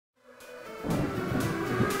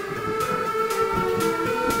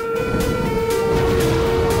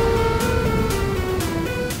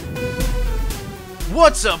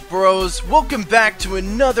What's up, bros? Welcome back to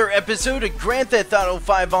another episode of Grand Theft Auto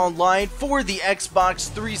 5 Online for the Xbox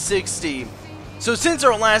 360. So since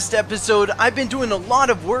our last episode, I've been doing a lot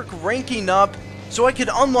of work ranking up so I could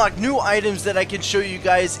unlock new items that I can show you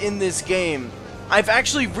guys in this game. I've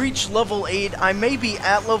actually reached level 8. I may be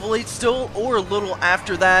at level 8 still, or a little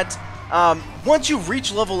after that. Once you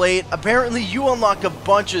reach level 8, apparently you unlock a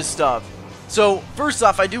bunch of stuff. So first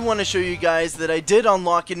off, I do want to show you guys that I did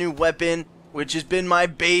unlock a new weapon, which has been my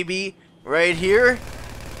baby right here,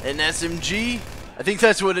 an SMG. I think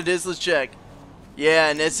that's what it is. Let's check. Yeah,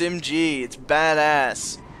 an SMG. It's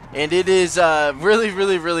badass, and it is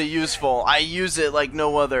really useful. I use it like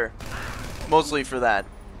no other, mostly for that.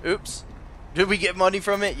 Oops, did we get money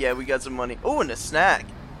from it? Yeah, we got some money. Oh, and a snack.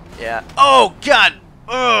 Yeah. Oh god.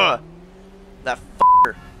 Ugh, that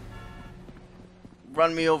f***er.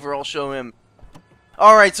 Run me over, I'll show him.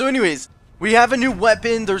 Alright, so anyways, we have a new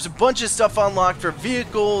weapon. There's a bunch of stuff unlocked for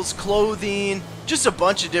vehicles, clothing, just a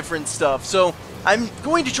bunch of different stuff. So I'm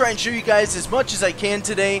going to try and show you guys as much as I can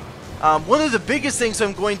today. One of the biggest things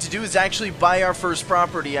I'm going to do is actually buy our first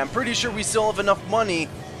property. I'm pretty sure we still have enough money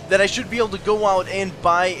that I should be able to go out and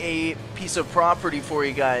buy a piece of property for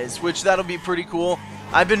you guys, which that'll be pretty cool.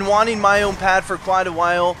 I've been wanting my own pad for quite a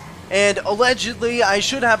while, and allegedly I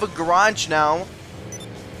should have a garage now.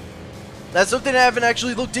 That's something I haven't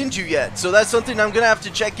actually looked into yet, so that's something I'm going to have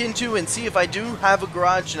to check into and see if I do have a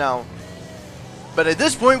garage now. But at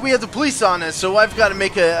this point, we have the police on us, so I've got to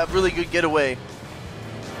make a really good getaway.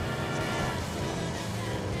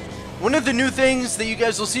 One of the new things that you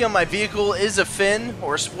guys will see on my vehicle is a fin,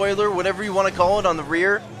 or spoiler, whatever you want to call it, on the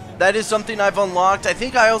rear. That is something I've unlocked. I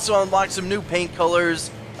think I also unlocked some new paint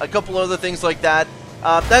colors, a couple other things like that.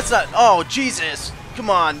 That's not... Oh, Jesus! Come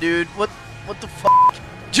on, dude. What the fuck?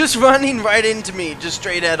 Just running right into me, just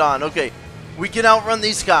straight head on. Okay, we can outrun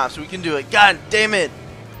these cops. We can do it. God damn it.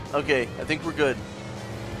 Okay, I think we're good.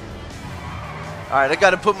 Alright, I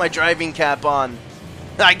gotta put my driving cap on.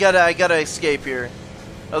 I gotta escape here.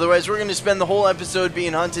 Otherwise, we're gonna spend the whole episode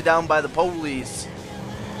being hunted down by the police.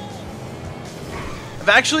 I've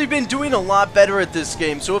actually been doing a lot better at this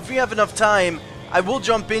game, so if we have enough time, I will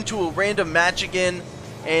jump into a random match again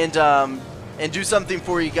and do something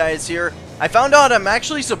for you guys here. I found out I'm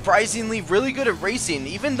actually surprisingly really good at racing.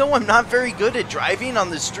 Even though I'm not very good at driving on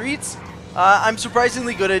the streets, I'm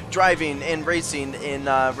surprisingly good at driving and racing in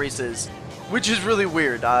races, which is really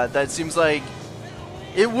weird. That seems like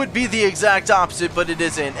it would be the exact opposite, but it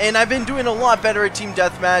isn't. And I've been doing a lot better at Team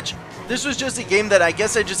Deathmatch. This was just a game that I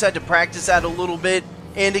guess I just had to practice at a little bit,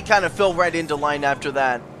 and it kind of fell right into line after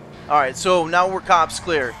that. Alright, so now we're cops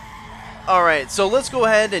clear. Alright, so let's go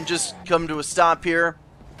ahead and just come to a stop here.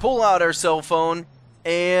 Pull out our cell phone,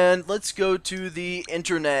 and let's go to the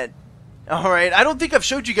internet. Alright, I don't think I've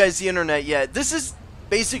showed you guys the internet yet. This is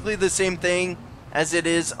basically the same thing as it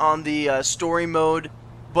is on the story mode.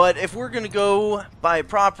 But if we're going to go buy a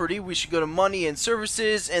property, we should go to Money and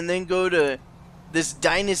Services, and then go to this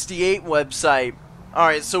Dynasty 8 website.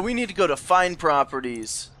 Alright, so we need to go to Find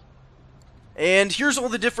Properties. And here's all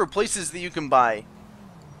the different places that you can buy.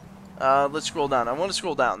 Let's scroll down. I want to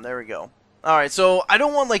scroll down. There we go. Alright, so I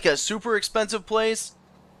don't want like a super expensive place,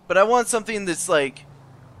 but I want something that's like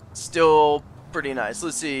still pretty nice.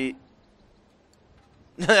 Let's see.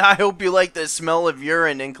 I hope you like the smell of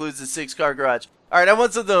urine. Includes a 6-car garage. Alright, I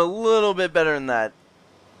want something a little bit better than that.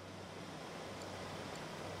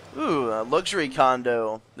 Ooh, a luxury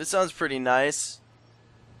condo. This sounds pretty nice.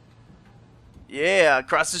 Yeah,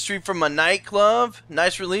 across the street from a nightclub.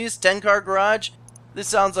 Nice release. 10-car garage. This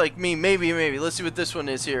sounds like me. Maybe. Let's see what this one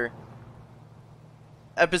is here.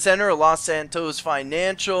 Epicenter, Los Santos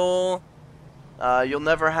Financial. You'll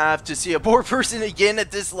never have to see a poor person again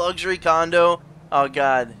at this luxury condo. Oh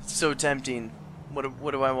god, it's so tempting.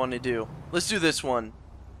 What do I want to do? Let's do this one.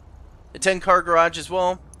 A 10-car garage as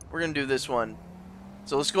well. We're gonna do this one.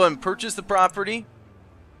 So let's go ahead and purchase the property.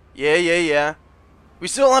 Yeah. We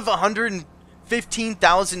still have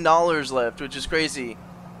 $115,000 left, which is crazy.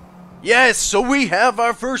 Yes, so we have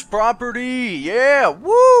our first property. Yeah,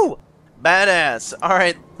 woo! Badass.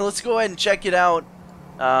 Alright, let's go ahead and check it out.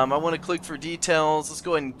 I want to click for details. Let's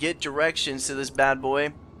go ahead and get directions to this bad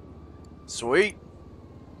boy. Sweet.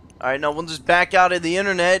 Alright, now we'll just back out of the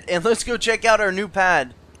internet and let's go check out our new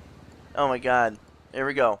pad. Oh my god. There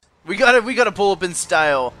we go. We gotta pull up in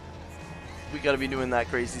style. We gotta be doing that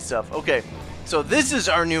crazy stuff. Okay, so this is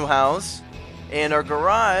our new house. And our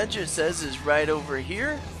garage, it says, is right over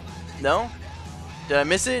here. No? Did I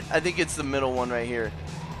miss it? I think it's the middle one right here.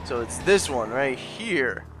 So it's this one right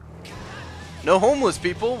here. No homeless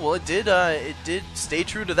people. Well, it did stay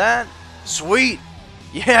true to that. Sweet.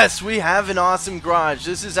 Yes, we have an awesome garage.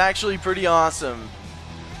 This is actually pretty awesome.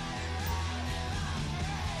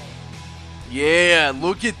 Yeah,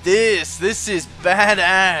 look at this. This is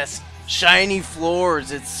badass. Shiny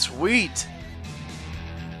floors. It's sweet.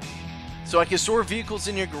 So I can store vehicles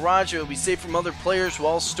in your garage. It will be safe from other players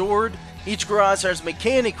while stored. Each garage has a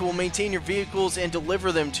mechanic who will maintain your vehicles and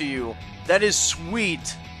deliver them to you. That is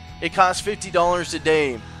sweet. It costs $50 a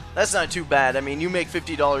day. That's not too bad. I mean, you make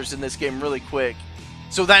 $50 in this game really quick.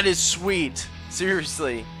 So that is sweet.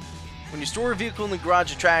 Seriously. When you store a vehicle in the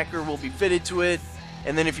garage, a tracker will be fitted to it.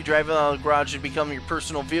 And then if you drive it out of the garage, it'll become your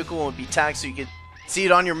personal vehicle and will be tagged so you can see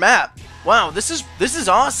it on your map. Wow, this is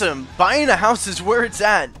awesome. Buying a house is where it's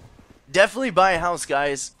at. Definitely buy a house,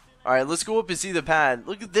 guys. Alright, let's go up and see the pad.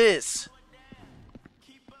 Look at this.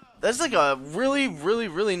 That's like a really, really,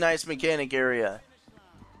 really nice mechanic area.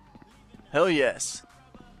 Hell yes.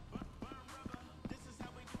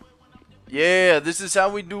 Yeah, this is how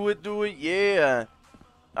we do it, yeah.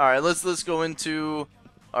 Alright, let's go into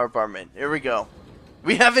our apartment. Here we go.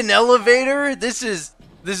 We have an elevator? This is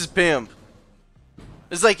pimp.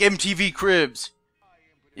 It's like MTV Cribs.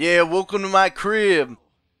 Yeah, welcome to my crib.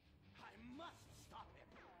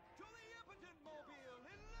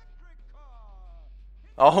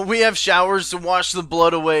 Oh, we have showers to wash the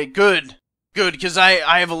blood away. Good. Good, because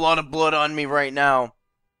I have a lot of blood on me right now.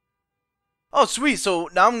 Oh, sweet. So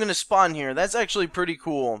now I'm going to spawn here. That's actually pretty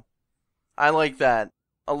cool. I like that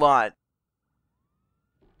a lot.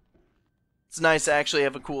 It's nice to actually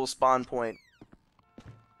have a cool spawn point.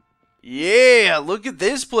 Yeah, look at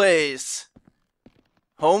this place.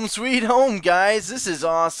 Home sweet home, guys. This is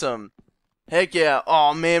awesome. Heck yeah.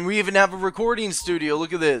 Oh, man, we even have a recording studio.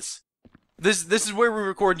 Look at this. This is where we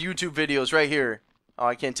record YouTube videos, right here. Oh,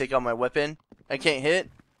 I can't take out my weapon. I can't hit.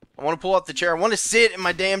 I want to pull out the chair. I want to sit in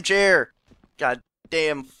my damn chair. God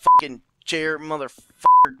damn fucking chair,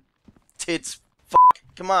 motherfucker. Tits. Fuck.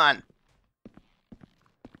 Come on.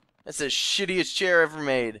 That's the shittiest chair ever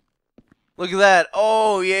made. Look at that.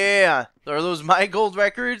 Oh, yeah. Are those my gold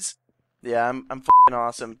records? Yeah, I'm fucking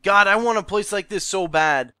awesome. God, I want a place like this so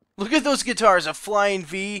bad. Look at those guitars. A flying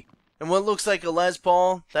V and what looks like a Les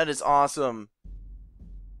Paul. That is awesome.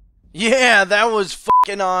 Yeah, that was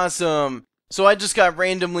fucking awesome. So I just got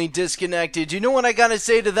randomly disconnected. You know what I gotta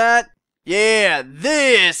say to that? Yeah,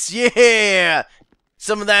 this. Yeah.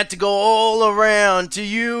 Some of that to go all around to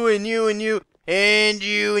you and you and you. And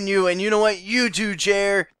you and you. And you know what? You too,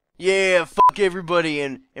 chair. Yeah, fuck everybody.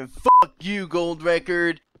 And fuck you, gold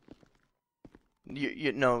record.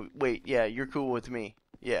 No, wait. Yeah, you're cool with me.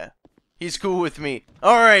 Yeah. He's cool with me.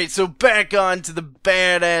 Alright, so back on to the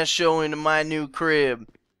badass showing of my new crib.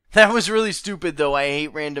 That was really stupid, though. I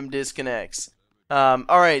hate random disconnects.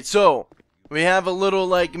 Alright, so we have a little,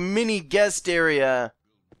 like, mini guest area.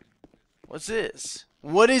 What's this?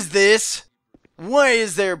 What is this? Why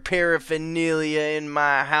is there paraphernalia in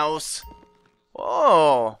my house?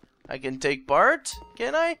 Oh, I can take part?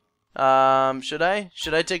 Can I? Should I?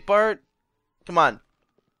 Should I take part? Come on.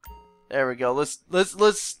 There we go.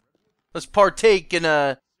 Let's partake in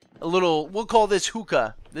a little. We'll call this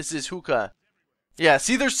hookah. This is hookah. Yeah.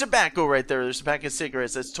 See, there's tobacco right there. There's tobacco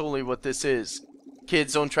cigarettes. That's totally what this is.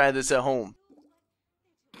 Kids, don't try this at home.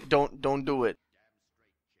 Don't do it.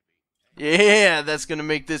 Yeah, that's gonna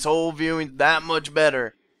make this whole viewing that much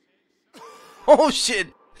better. Oh shit!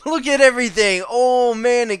 Look at everything! Oh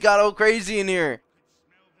man, it got all crazy in here.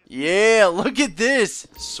 Yeah, look at this!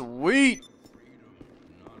 Sweet!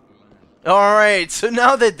 Alright, so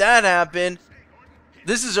now that happened,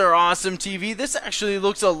 this is our awesome TV. This actually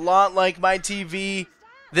looks a lot like my TV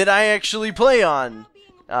that I actually play on.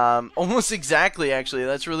 Almost exactly, actually.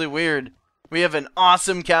 That's really weird. We have an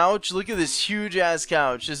awesome couch. Look at this huge ass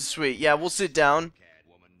couch. This is sweet. Yeah, we'll sit down.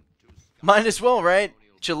 Might as well, right?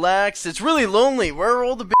 Chillax. It's really lonely. Where are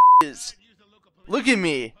all the bitches? Look at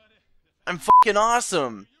me. I'm fucking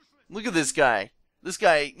awesome. Look at this guy. This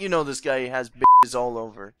guy, you know this guy has bitches all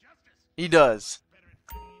over. He does.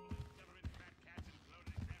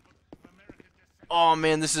 Oh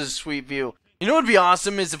man, this is a sweet view. You know what would be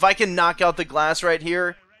awesome is if I can knock out the glass right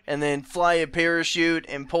here and then fly a parachute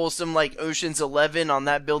and pull some like Ocean's 11 on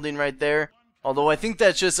that building right there. Although I think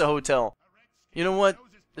that's just a hotel. You know what?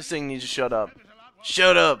 This thing needs to shut up.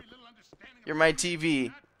 Shut up. You're my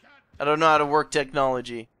TV. I don't know how to work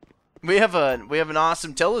technology. We have an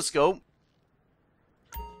awesome telescope.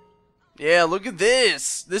 Yeah, look at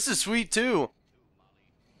this. This is sweet too.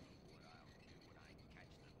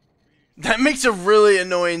 That makes a really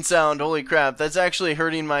annoying sound. Holy crap, that's actually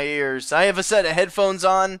hurting my ears. I have a set of headphones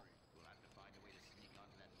on.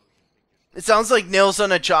 It sounds like nails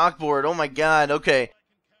on a chalkboard. Oh my god, okay.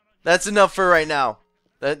 That's enough for right now.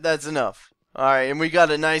 That's enough. Alright, and we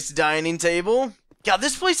got a nice dining table. God,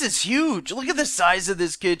 this place is huge. Look at the size of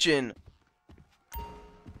this kitchen.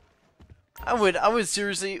 I would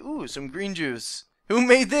seriously... Ooh, some green juice. Who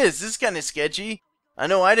made this? This is kind of sketchy. I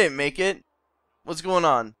know I didn't make it. What's going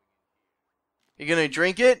on? You gonna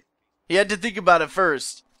drink it? He had to think about it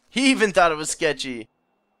first. He even thought it was sketchy.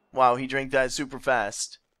 Wow, he drank that super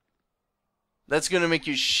fast. That's gonna make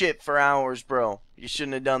you shit for hours, bro. You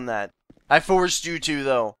shouldn't have done that. I forced you to,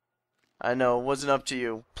 though. I know, it wasn't up to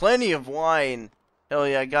you. Plenty of wine. Hell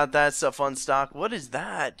yeah, I got that stuff on stock. What is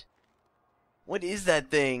that? What is that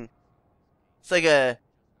thing? It's like a...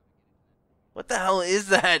 What the hell is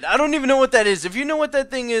that? I don't even know what that is. If you know what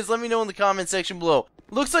that thing is, let me know in the comment section below.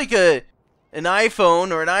 Looks like an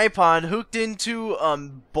iPhone or an iPod hooked into a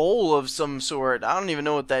bowl of some sort. I don't even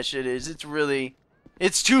know what that shit is.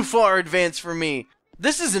 It's too far advanced for me.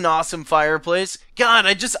 This is an awesome fireplace. God,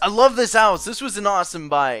 I love this house. This was an awesome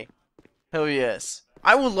buy. Hell yes.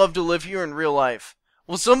 I would love to live here in real life.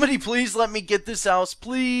 Will somebody please let me get this house,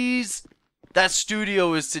 please? That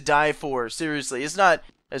studio is to die for. Seriously, it's not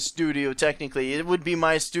a studio technically. It would be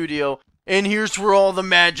my studio. And here's where all the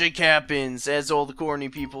magic happens, as all the corny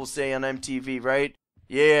people say on MTV, right?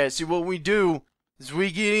 Yeah, see what we do is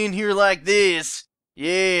we get in here like this.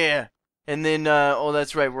 Yeah. And then, oh,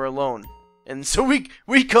 that's right, we're alone. And so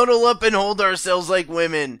we cuddle up and hold ourselves like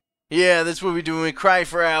women. Yeah, that's what we do. We cry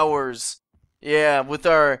for hours. Yeah, with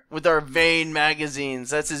our vain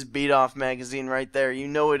magazines. That's his beat off magazine right there. You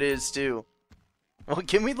know it is too. Well,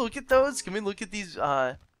 can we look at those? Can we look at these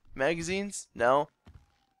magazines? No.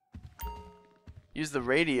 Use the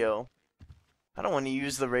radio. I don't want to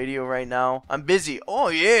use the radio right now. I'm busy. Oh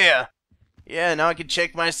yeah. Yeah, now I can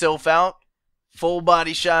check myself out. Full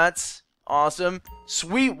body shots. Awesome.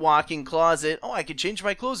 Sweet walk-in closet. Oh, I can change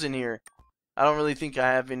my clothes in here. I don't really think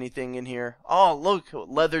I have anything in here. Oh, look,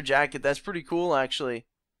 leather jacket. That's pretty cool, actually.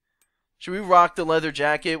 Should we rock the leather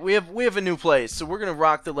jacket? We have a new place, so we're gonna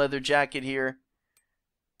rock the leather jacket here.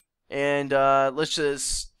 And let's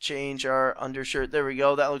just change our undershirt. There we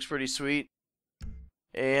go. That looks pretty sweet.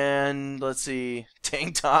 And let's see,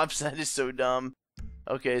 tank tops. That is so dumb.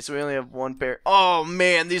 Okay, so we only have one pair. Oh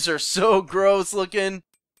man, these are so gross looking.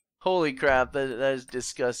 Holy crap, that is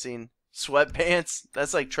disgusting. Sweatpants.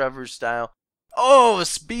 That's like Trevor's style. Oh,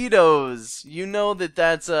 Speedos. You know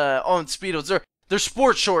that's oh, and Speedos. They're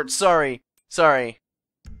sports shorts. Sorry.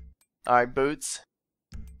 All right, boots.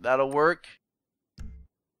 That'll work.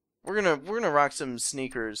 We're gonna rock some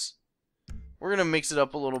sneakers. We're gonna mix it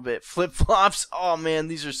up a little bit. Flip-flops. Oh man,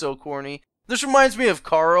 these are so corny. This reminds me of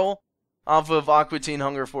Carl off of Aqua Teen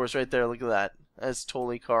Hunger Force right there. Look at that. That's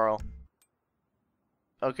totally Carl.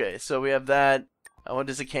 Okay, so we have that. What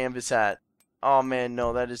is a canvas hat? Oh man,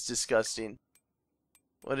 no, that is disgusting.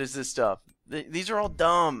 What is this stuff? These are all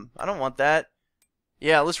dumb. I don't want that.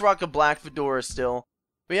 Yeah, let's rock a black fedora still.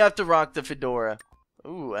 We have to rock the fedora.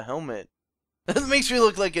 Ooh, a helmet. That makes me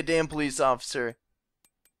look like a damn police officer.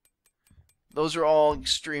 Those are all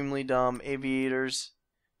extremely dumb. Aviators.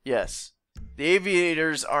 Yes. The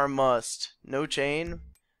aviators are a must. No chain.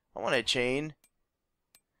 I want a chain.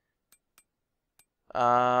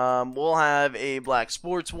 We'll have a black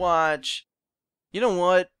sports watch. You know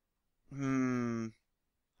what?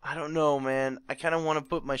 I don't know, man. I kind of want to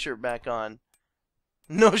put my shirt back on.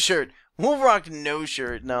 No shirt. We'll rock no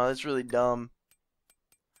shirt. No, that's really dumb.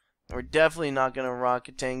 We're definitely not going to rock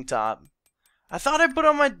a tank top. I thought I put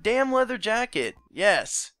on my damn leather jacket.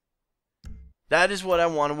 Yes. That is what I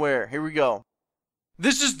want to wear. Here we go.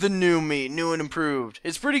 This is the new me. New and improved.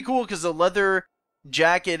 It's pretty cool because the leather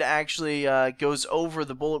jacket actually goes over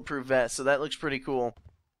the bulletproof vest. So that looks pretty cool.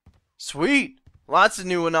 Sweet. Lots of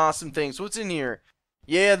new and awesome things. What's in here?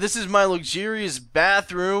 Yeah, this is my luxurious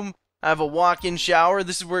bathroom. I have a walk-in shower.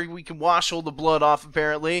 This is where we can wash all the blood off,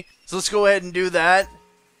 apparently. So let's go ahead and do that.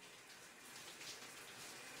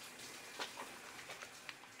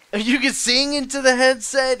 You can sing into the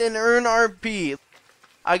headset and earn RP.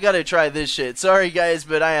 I gotta try this shit. Sorry, guys,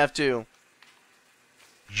 but I have to.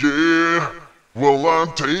 Yeah, well,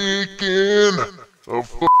 I'm taking a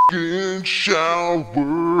fucking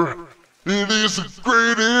shower. It is the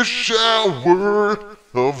greatest shower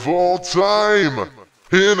of all time.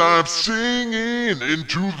 And I'm singing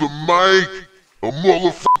into the mic, a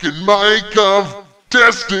motherfucking mic of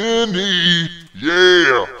destiny.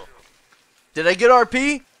 Yeah. Did I get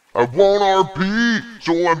RP? I want RP,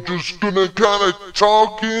 so I'm just gonna kinda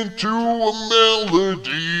talk into a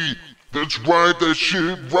melody. That's right, that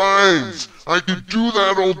shit rhymes. I could do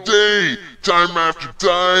that all day, time after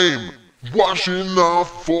time, washing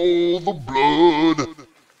off all the blood.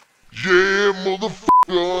 Yeah, motherfucker.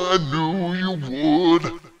 I knew you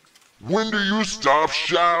would. When do you stop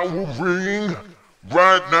showering?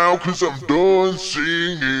 Right now, 'cause I'm done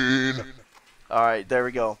singing. Alright, there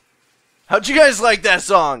we go. How'd you guys like that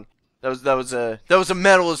song? That was a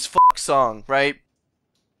metal as fuck song, right?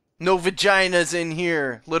 No vaginas in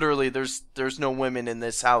here. Literally, there's no women in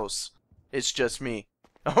this house. It's just me.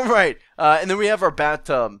 Alright, and then we have our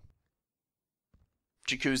bathtub.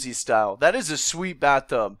 Jacuzzi style. That is a sweet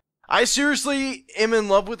bathtub. I seriously am in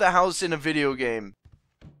love with a house in a video game.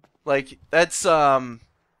 Like, that's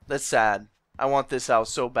sad. I want this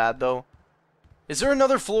house so bad, though. Is there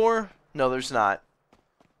another floor? No, there's not.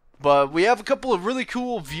 But we have a couple of really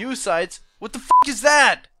cool view sites. What the fuck is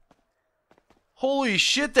that? Holy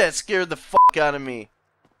shit, that scared the fuck out of me.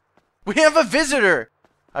 We have a visitor.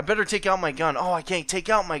 I better take out my gun. Oh, I can't take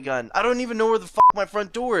out my gun. I don't even know where the fuck my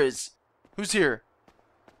front door is. Who's here?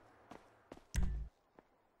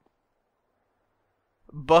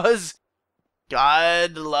 Buzz?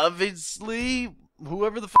 God lovingly?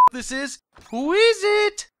 Whoever the fuck this is? Who is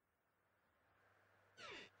it?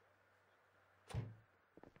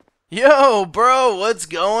 Yo, bro, what's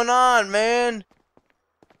going on, man?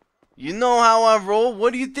 You know how I roll.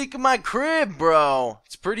 What do you think of my crib, bro?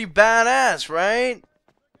 It's pretty badass, right?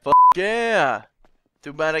 Fuck yeah.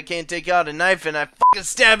 Too bad I can't take out a knife and I fucking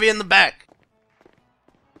stab you in the back.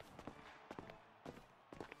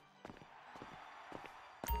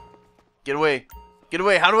 Get away. Get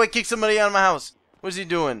away. How do I kick somebody out of my house? What's he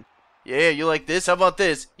doing? Yeah, you like this? How about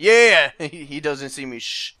this? Yeah. He doesn't see me.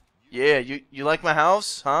 Shh. Yeah, you like my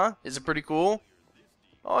house? Huh? Is it pretty cool?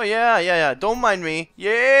 Oh, yeah. Don't mind me.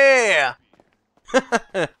 Yeah.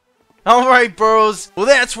 Alright, bros. Well,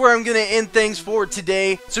 that's where I'm going to end things for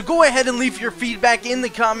today. So go ahead and leave your feedback in the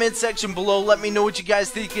comment section below. Let me know what you guys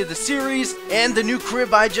think of the series and the new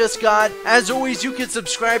crib I just got. As always, you can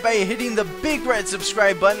subscribe by hitting the big red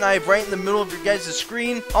subscribe button I have right in the middle of your guys'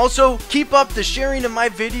 screen. Also, keep up the sharing of my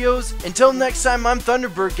videos. Until next time, I'm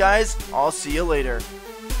Thunderbyrd, guys. I'll see you later.